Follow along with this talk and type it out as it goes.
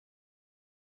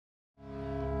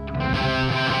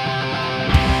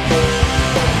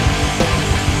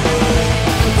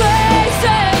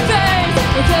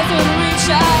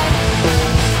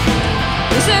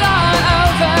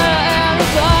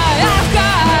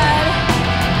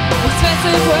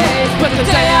the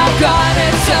day I'm gone,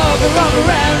 it's over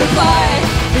and reply.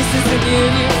 This is the new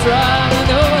you from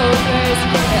an old place,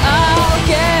 and I'll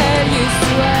get used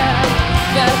to it.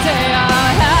 The day I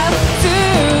have to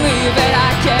leave, and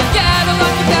I can't get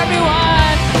along with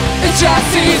everyone. It's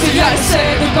just easier to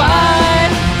say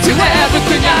goodbye to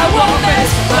everything I won't miss.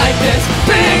 Like this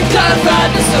pink cloud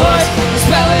at the source,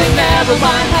 spelling never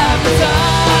mind half the time.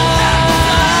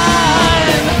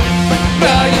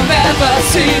 Girl, you'll never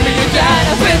see me again.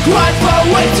 I've been quiet for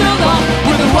way too long,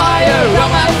 with a wire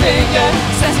around my finger,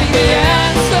 sensing the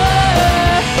answer.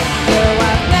 No,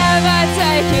 I've never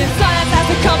taken silence as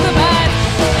a compliment.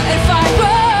 And if I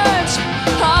work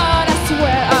hard, I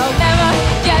swear I'll never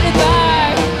get it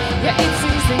back. Yeah, it's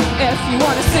easy if you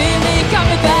wanna see me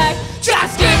coming back.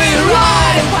 Just give me a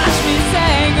ride and watch me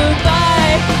say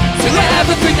goodbye to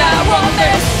everything I won't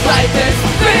miss. Like this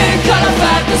big cut off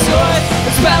at the sword,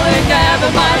 spelling never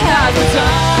mind half the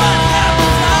time.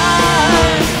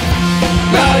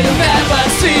 Girl, you'll never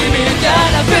see me again.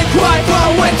 I've been quiet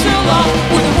for way too long,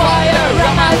 with a wire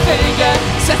around my finger,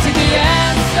 setting the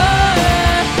answer.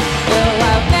 No,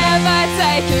 I've never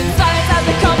taken silence as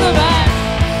a compliment.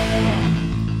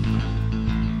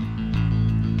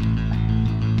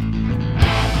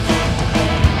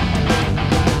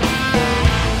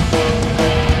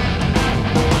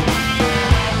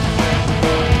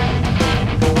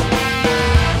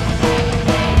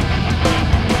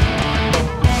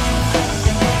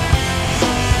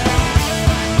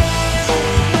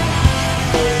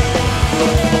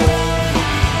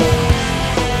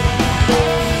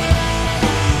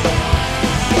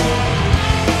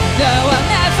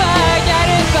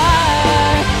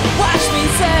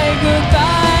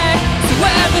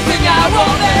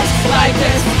 Like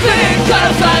this big cut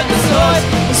off at the source,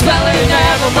 spelling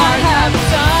never mind half the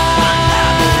time.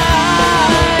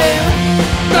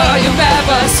 Girl, you'll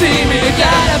never see me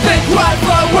again. I've been quiet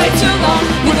for way too long,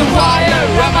 with a wire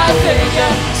around my finger.